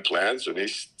told him my plans, and he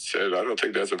said, I don't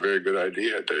think that's a very good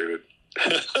idea, David.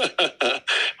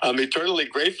 I'm eternally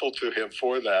grateful to him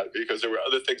for that, because there were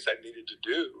other things I needed to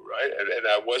do, right? And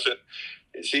I wasn't.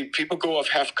 See, people go off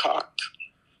half-cocked,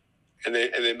 and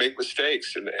they make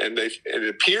mistakes, and it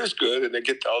appears good, and they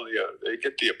get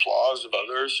the applause of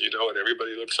others, and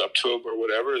everybody looks up to them or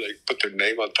whatever. They put their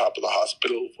name on top of the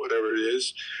hospital, whatever it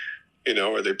is,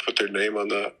 or they put their name on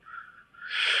the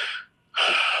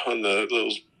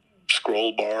little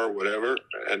scroll bar or whatever,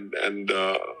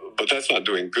 but that's not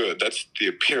doing good. That's the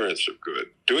appearance of good.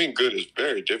 Doing good is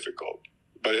very difficult,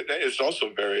 but it's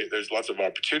also there's lots of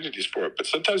opportunities for it, but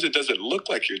sometimes it doesn't look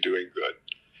like you're doing good.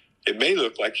 It may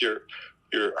look like you're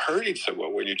hurting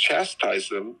someone when you chastise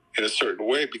them in a certain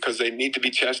way, because they need to be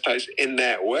chastised in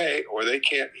that way or they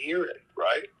can't hear it,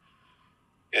 right?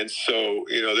 And so,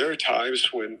 there are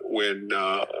times when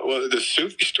the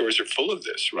Sufi stories are full of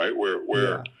this, right?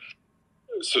 Where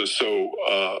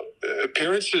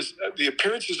appearances, the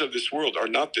appearances of this world are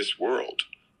not this world.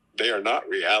 They are not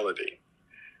reality.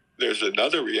 There's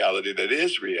another reality that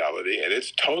is reality, and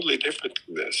it's totally different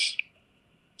than this.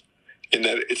 In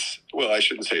that I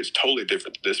shouldn't say it's totally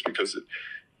different than this, because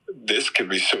this can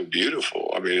be so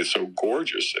beautiful. I mean, it's so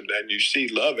gorgeous. And then you see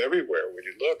love everywhere when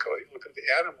you look. Oh, you look at the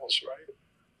animals, right?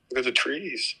 Look at the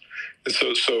trees. And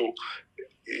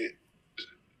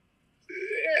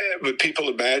but people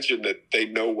imagine that they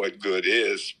know what good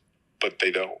is, but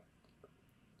they don't.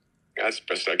 That's the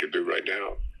best I can do right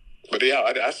now. But yeah,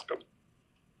 I'd ask them.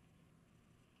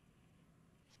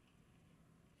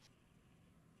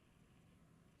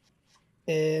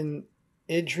 In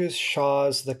Idris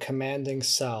Shah's The Commanding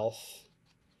Self,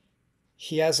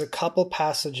 he has a couple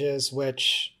passages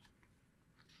which,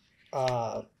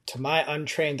 to my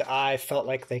untrained eye, felt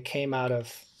like they came out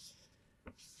of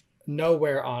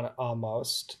nowhere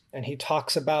almost. And he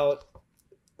talks about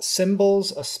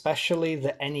symbols, especially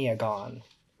the Enneagon,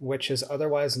 which is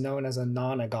otherwise known as a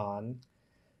nonagon.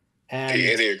 And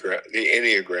the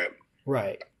Enneagram.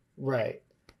 Right.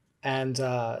 And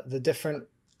the different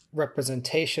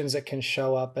representations it can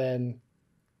show up in,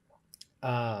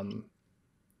 and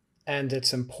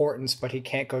its importance, but he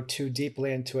can't go too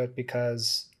deeply into it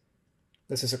because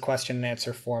this is a question and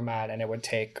answer format, and it would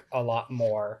take a lot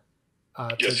more.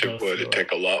 Yes, it would. It'd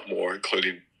take a lot more,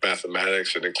 including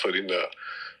mathematics and including the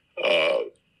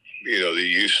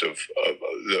use of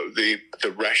the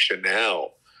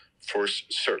rationale for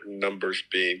certain numbers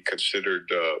being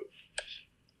considered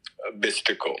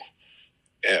mystical.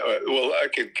 I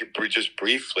can just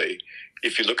briefly,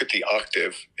 if you look at the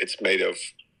octave, it's made of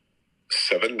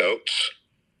 7 notes,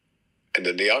 and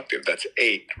then the octave, that's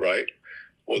 8, right?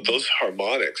 Well, those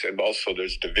harmonics, and also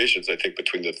there's divisions, I think,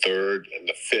 between the 3rd and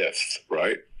the 5th,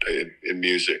 right, in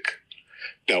music.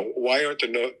 Now, why aren't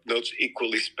the notes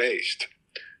equally spaced?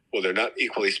 Well, they're not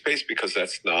equally spaced because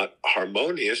that's not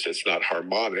harmonious, it's not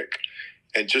harmonic.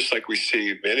 And just like we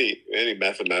see many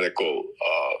mathematical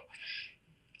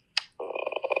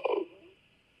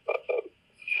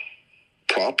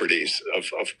properties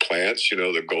of plants,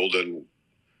 the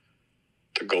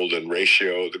golden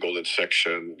ratio, the golden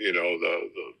section,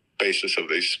 the basis of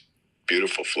these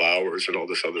beautiful flowers and all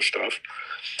this other stuff.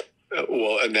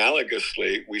 Well,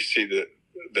 analogously, we see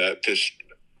that this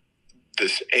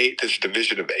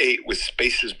division of 8 with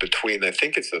spaces between, I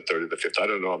think it's the third and the fifth. I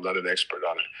don't know. I'm not an expert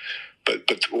on it.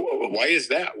 But why is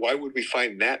that? Why would we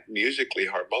find that musically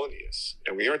harmonious?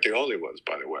 And we aren't the only ones,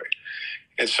 by the way.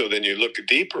 And so then you look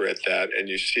deeper at that, and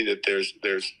you see that there's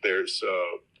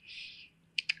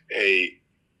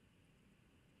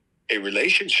a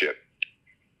relationship,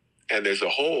 and there's a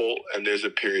whole, and there's a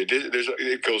period.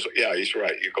 It goes. Yeah, he's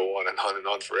right. You go on and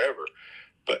on forever.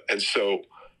 So,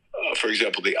 for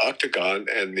example, the octagon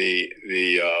and the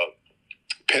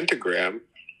pentagram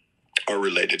are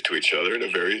related to each other in a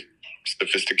very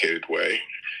sophisticated way.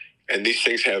 And these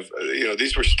things have,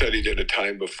 these were studied in a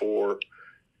time before,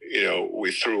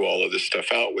 we threw all of this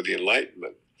stuff out with the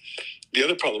Enlightenment. The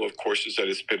other problem, of course, is that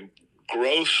it's been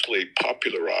grossly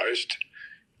popularized.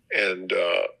 And,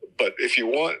 but if you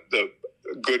want the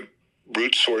good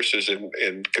root sources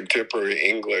in contemporary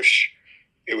English,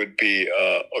 it would be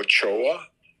Ochoa,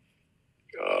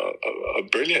 a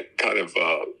brilliant kind of,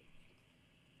 I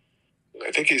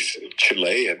think he's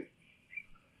Chilean,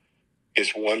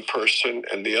 is one person,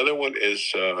 and the other one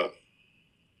is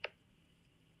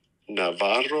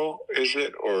Navarro, is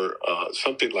it, or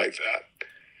something like that.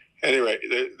 Anyway,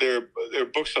 there are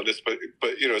books on this, but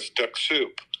it's duck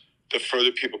soup. The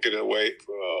further people get away,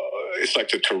 it's like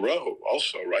the Tarot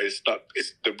also, right? It's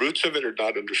the roots of it are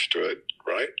not understood,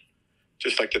 right?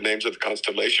 Just like the names of the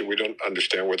constellation, we don't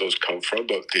understand where those come from,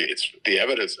 but the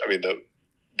evidence, the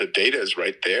data is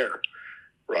right there,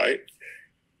 right?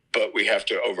 But we have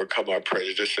to overcome our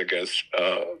prejudice against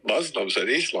Muslims and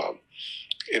Islam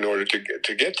in order to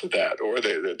get to that, or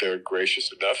they're gracious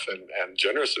enough and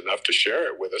generous enough to share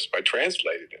it with us by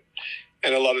translating it.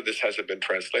 And a lot of this hasn't been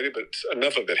translated, but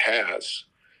enough of it has.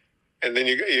 And then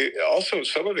you also,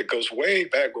 some of it goes way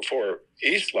back before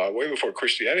Islam, way before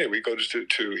Christianity. We go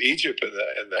to Egypt and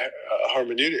the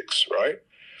hermeneutics, right?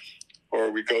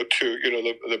 Or we go to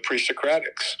the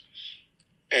pre-Socratics,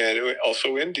 and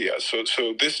also India. So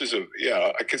this is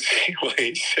I can see why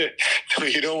he said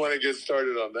you don't want to get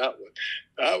started on that one.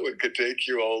 That one could take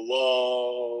you a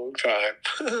long time.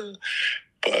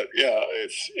 But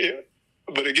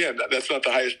but again, that's not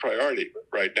the highest priority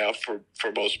right now for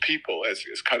most people.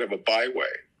 It's kind of a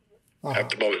byway at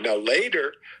the moment. Now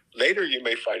later you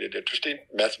may find it interesting.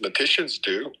 Mathematicians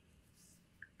do.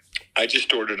 I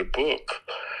just ordered a book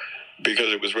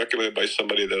because it was recommended by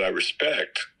somebody that I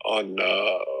respect on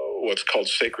what's called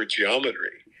sacred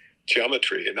geometry.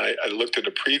 And I looked at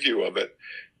a preview of it,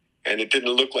 and it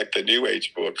didn't look like the New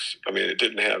Age books. It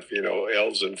didn't have,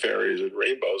 elves and fairies and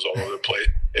rainbows all over the place.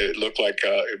 It looked like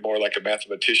more like a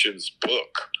mathematician's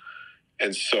book.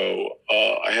 And so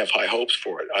I have high hopes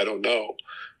for it. I don't know.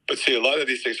 But see, a lot of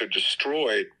these things are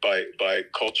destroyed by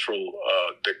cultural,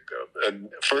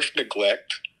 first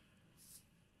neglect,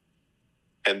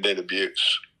 and then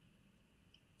abuse.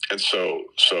 And so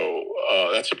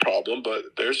that's a problem,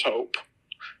 but there's hope.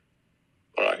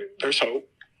 All right, there's hope.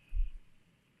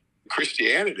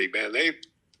 Christianity, man,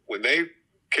 when they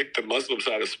kicked the Muslims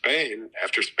out of Spain,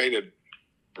 after Spain had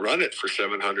run it for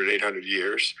 700, 800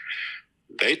 years,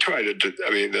 they tried to,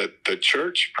 the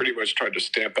church pretty much tried to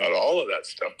stamp out all of that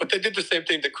stuff. But they did the same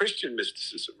thing to Christian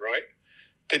mysticism, right?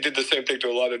 They did the same thing to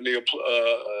a lot of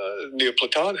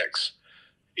Neoplatonics,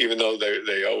 even though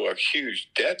they owe a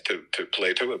huge debt to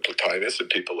Plato and Plotinus and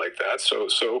people like that. So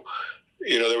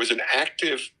there was an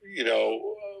active,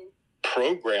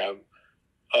 program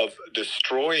of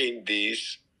destroying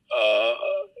these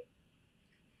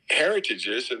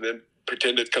heritages and then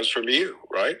pretend it comes from you,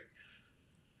 right?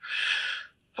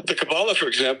 The Kabbalah, for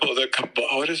example,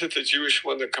 what is it, the Jewish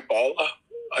one, the Kabbalah?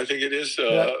 I think it is.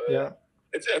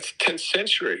 That's 10th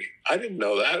century. I didn't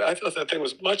know that. I thought that thing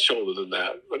was much older than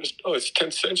that. But it's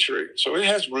 10th century. So it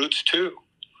has roots too.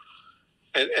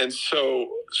 And so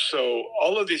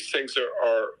all of these things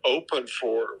are open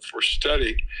for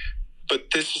study.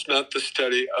 But this is not the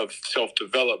study of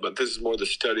self-development. This is more the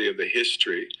study of the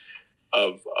history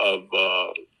of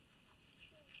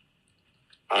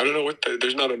I don't know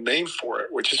there's not a name for it,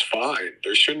 which is fine.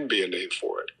 There shouldn't be a name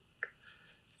for it.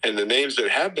 And the names that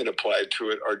have been applied to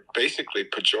it are basically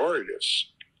pejoratives.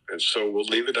 And so we'll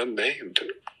leave it unnamed.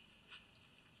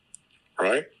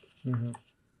 Right? Mm-hmm.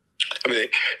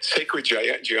 Sacred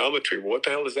geometry, what the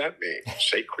hell does that mean?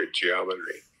 Sacred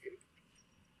geometry.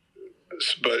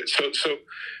 But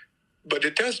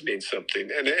it does mean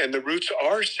something, and the roots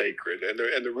are sacred, and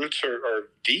the roots are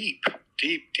deep,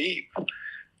 deep, deep.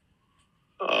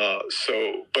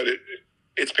 But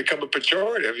it's become a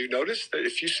pejorative. Have you noticed that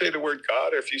if you say the word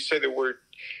God, or if you say the word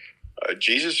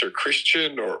Jesus or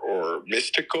Christian or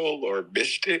mystical or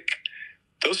mystic,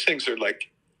 those things are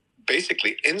like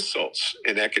basically insults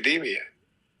in academia.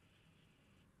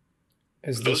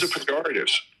 Those are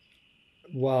pejoratives.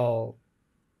 Well,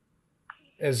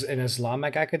 is in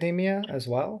Islamic academia as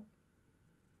well?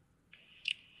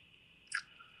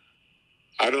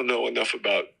 I don't know enough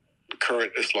about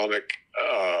current Islamic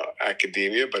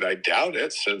academia, but I doubt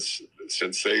it since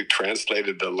they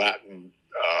translated the Latin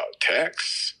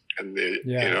texts and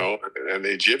and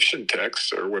the Egyptian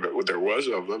texts, or what there was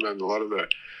of them, and a lot of the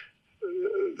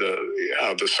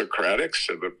Socratics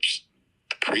and the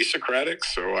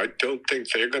pre-Socratics. So I don't think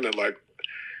they're going to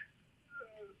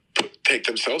take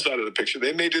themselves out of the picture.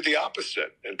 They may do the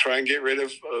opposite and try and get rid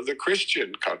of the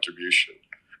Christian contribution.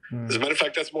 As a matter of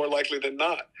fact, that's more likely than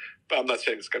not. But I'm not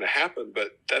saying it's going to happen,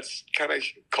 but that's kind of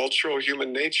cultural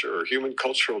human nature, or human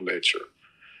cultural nature.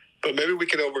 But maybe we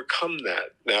can overcome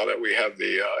that now that we have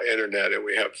the internet, and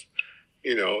we have,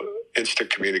 instant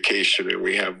communication, and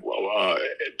we have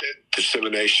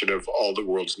dissemination of all the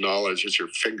world's knowledge at your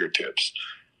fingertips.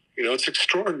 It's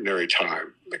extraordinary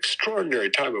time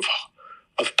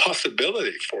of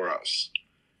possibility for us.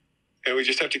 And we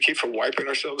just have to keep from wiping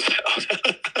ourselves out.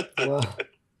 Well,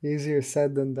 easier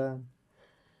said than done.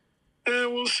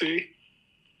 We'll see.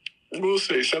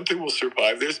 Something will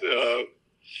survive. There's,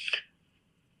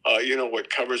 what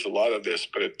covers a lot of this,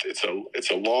 but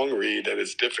it's a long read and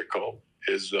it's difficult,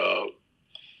 is a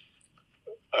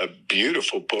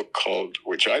beautiful book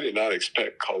which I did not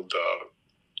expect, called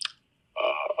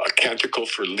A Canticle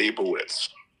for Leibowitz,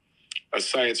 a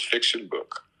science fiction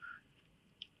book,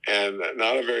 and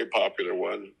not a very popular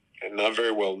one, and not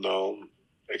very well known,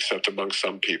 except among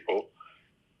some people.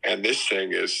 And this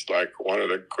thing is like one of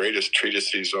the greatest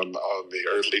treatises on the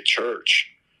earthly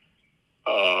church,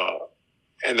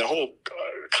 and the whole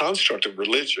construct of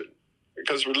religion,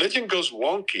 because religion goes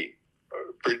wonky,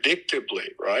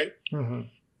 predictably, right? Mm-hmm.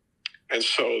 And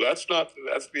so that's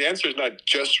the answer is not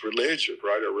just religion,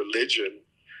 right? Or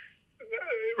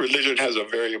religion has a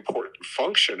very important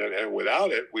function, and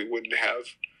without it, we wouldn't have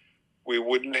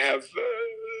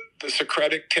the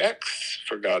Socratic texts,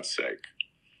 for God's sake,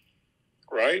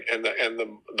 right? And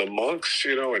the monks,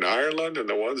 in Ireland, and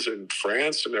the ones in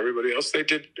France and everybody else, they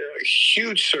did a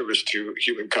huge service to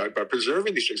humankind by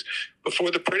preserving these things before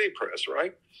the printing press,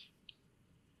 right?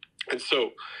 And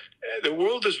so the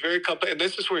world is very complex, and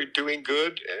this is where doing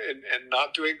good and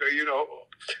not doing good,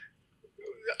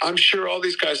 I'm sure all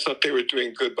these guys thought they were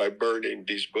doing good by burning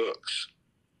these books,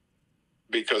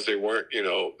 because they weren't, in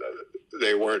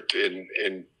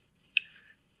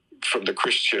from the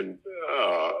Christian,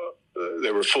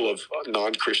 they were full of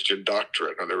non-Christian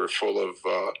doctrine, or they were full of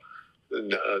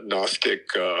Gnostic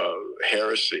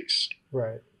heresies.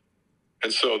 Right.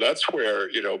 And so that's where,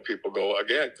 people go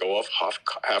off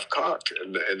half-cocked,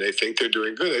 and they think they're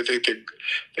doing good. They think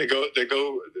they go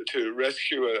to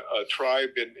rescue a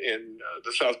tribe in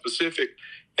the South Pacific,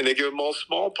 and they give them all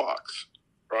smallpox,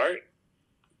 right?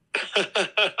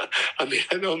 I mean,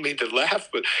 I don't mean to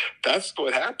laugh, but that's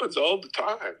what happens all the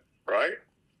time, right?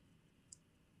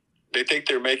 They think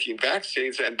they're making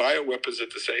vaccines and bioweapons at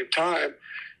the same time,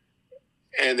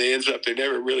 and they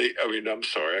never really, I'm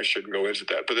sorry, I shouldn't go into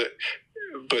that, but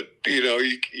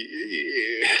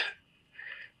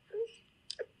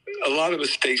a lot of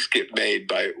mistakes get made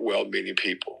by well-meaning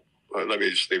people. Let me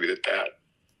just leave it at that.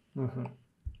 Mm-hmm.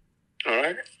 All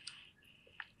right?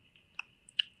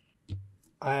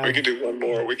 We can do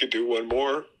one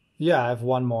more. Yeah, I have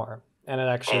one more, and it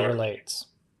actually relates.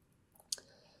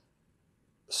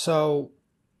 So,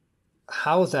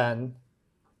 how then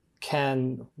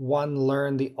can one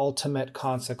learn the ultimate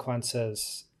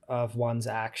consequences of one's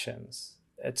actions?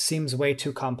 It seems way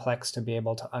too complex to be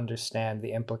able to understand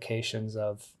the implications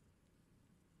of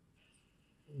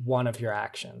one of your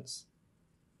actions.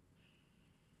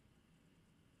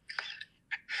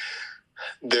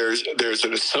 There's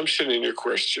an assumption in your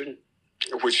question,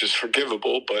 which is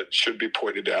forgivable but should be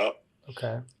pointed out.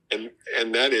 Okay. And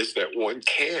that is that one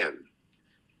can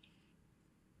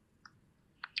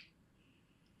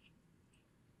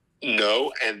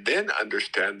know and then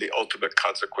understand the ultimate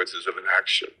consequences of an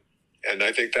action. And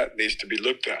I think that needs to be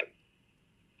looked at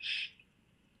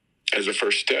as a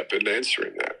first step in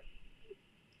answering that.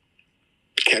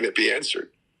 Can it be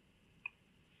answered?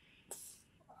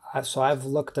 So I've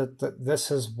looked at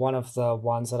this is one of the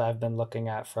ones that I've been looking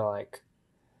at for like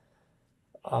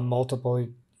multiple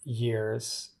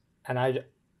years, and I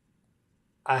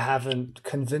haven't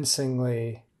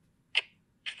convincingly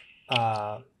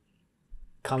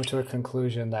come to a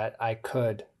conclusion that I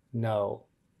could know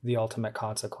the ultimate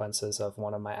consequences of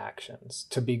one of my actions,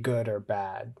 to be good or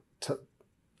bad. To,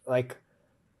 like,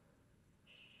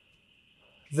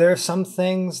 there are some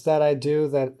things that I do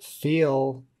that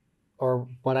feel, or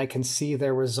what I can see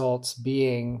their results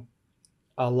being,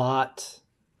 a lot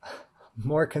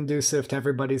more conducive to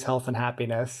everybody's health and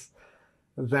happiness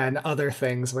than other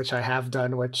things which I have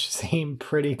done, which seem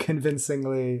pretty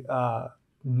convincingly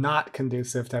not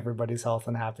conducive to everybody's health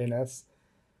and happiness.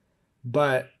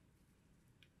 But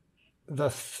the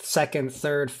second,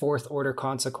 third, fourth order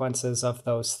consequences of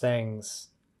those things,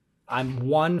 I'm,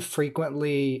 one,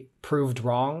 frequently proved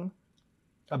wrong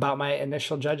about my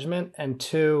initial judgment, and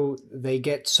two, they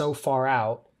get so far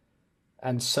out,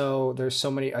 and so there's so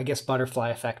many, I guess butterfly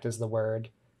effect is the word,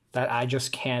 that I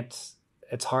just can't,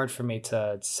 it's hard for me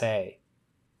to say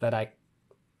that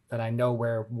I know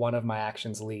where one of my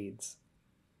actions leads.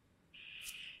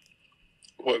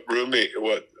 What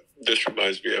this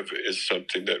reminds me of is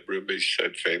something that Rumi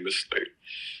said famously.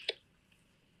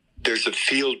 There's a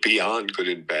field beyond good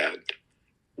and bad.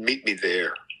 Meet me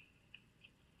there.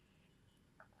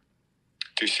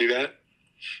 Do you see that?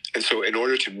 And so in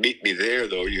order to meet me there,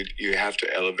 though, you have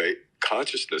to elevate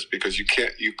consciousness, because you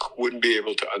wouldn't be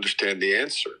able to understand the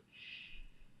answer.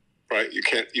 Right?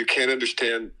 You can't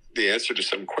understand the answer to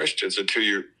some questions until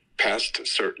you're past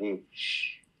certain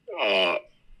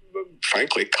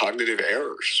frankly, cognitive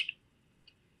errors.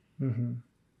 Mm-hmm.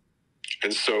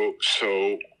 And so,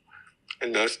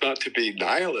 and that's not to be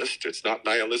nihilist. It's not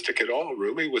nihilistic at all.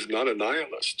 Rumi was not a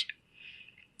nihilist.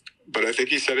 But I think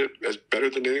he said it as better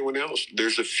than anyone else.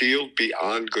 There's a field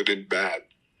beyond good and bad.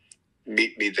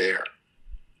 Meet me there.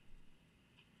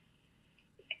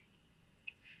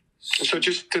 And so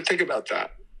just to think about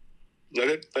that. Let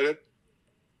it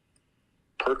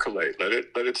percolate. Let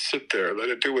it sit there. Let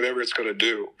it do whatever it's going to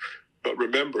do. But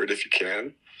remember it if you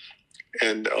can.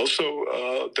 And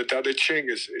also, the Tao Te Ching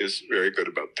is very good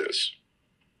about this.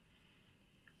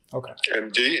 Okay.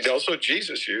 And also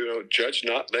Jesus, judge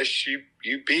not lest you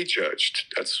be judged.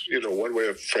 That's, one way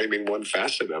of framing one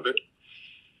facet of it.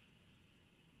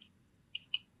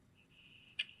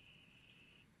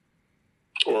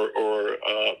 Or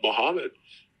Muhammad,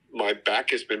 my back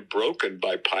has been broken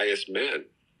by pious men.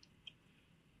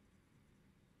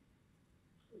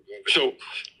 So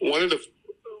one of the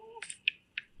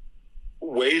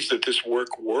ways that this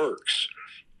work works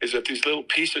is that these little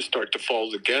pieces start to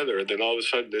fall together, and then all of a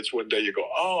sudden it's one day you go,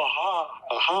 oh,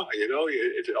 aha,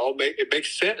 it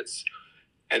makes sense.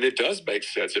 And it does make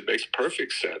sense. It makes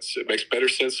perfect sense. It makes better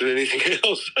sense than anything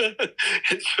else. But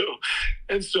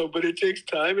it takes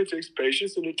time, it takes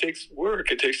patience, and it takes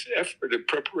work. It takes effort and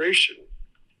preparation.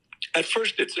 At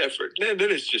first it's effort, and then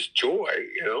it's just joy,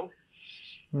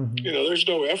 Mm-hmm. There's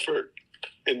no effort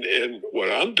in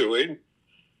what I'm doing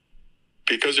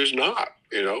because there's not,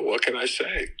 what can I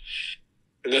say?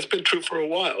 And that's been true for a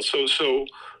while. So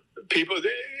people,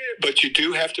 but you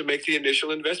do have to make the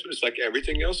initial investment. It's like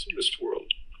everything else in this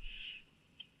world,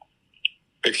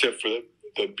 except for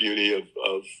the beauty of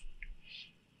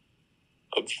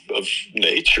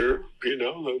nature,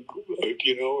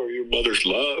 or your mother's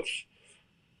love,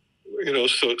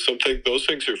 so those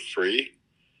things are free.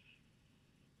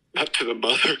 Not to the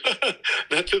mother,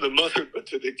 but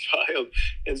to the child.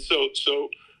 And so,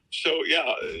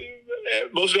 yeah,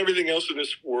 most everything else in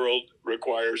this world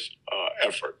requires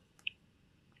effort.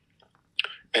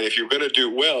 And if you're going to do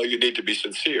well, you need to be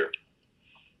sincere.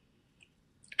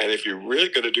 And if you're really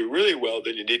going to do really well,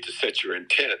 then you need to set your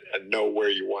intent and know where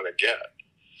you want to get.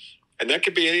 And that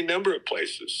could be any number of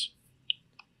places,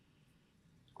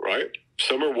 right?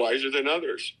 Some are wiser than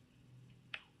others.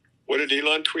 What did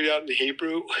Elon tweet out in the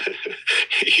Hebrew?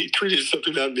 He tweeted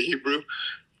something out in the Hebrew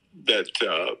that,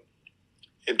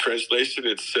 in translation,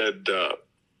 it said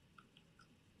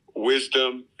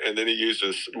wisdom, and then he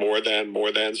uses more than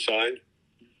sign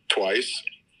twice.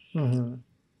 Mm-hmm.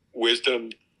 Wisdom,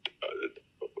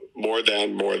 more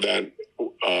than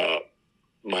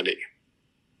money.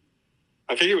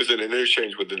 I think it was an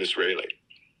interchange with an Israeli.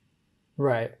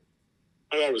 Right.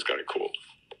 I thought it was kind of cool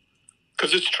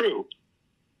because it's true.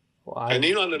 Well, and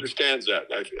Elon understands that,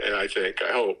 I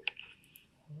hope.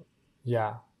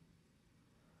 Yeah.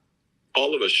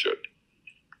 All of us should.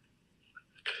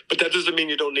 But that doesn't mean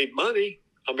you don't need money.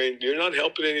 I mean, you're not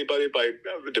helping anybody by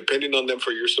depending on them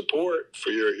for your support, for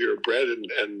your bread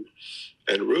and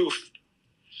roof.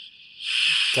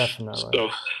 Definitely.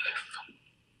 So,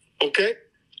 okay.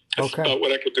 That's about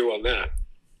what I could do on that.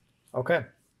 Okay.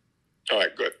 All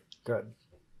right, good. Good.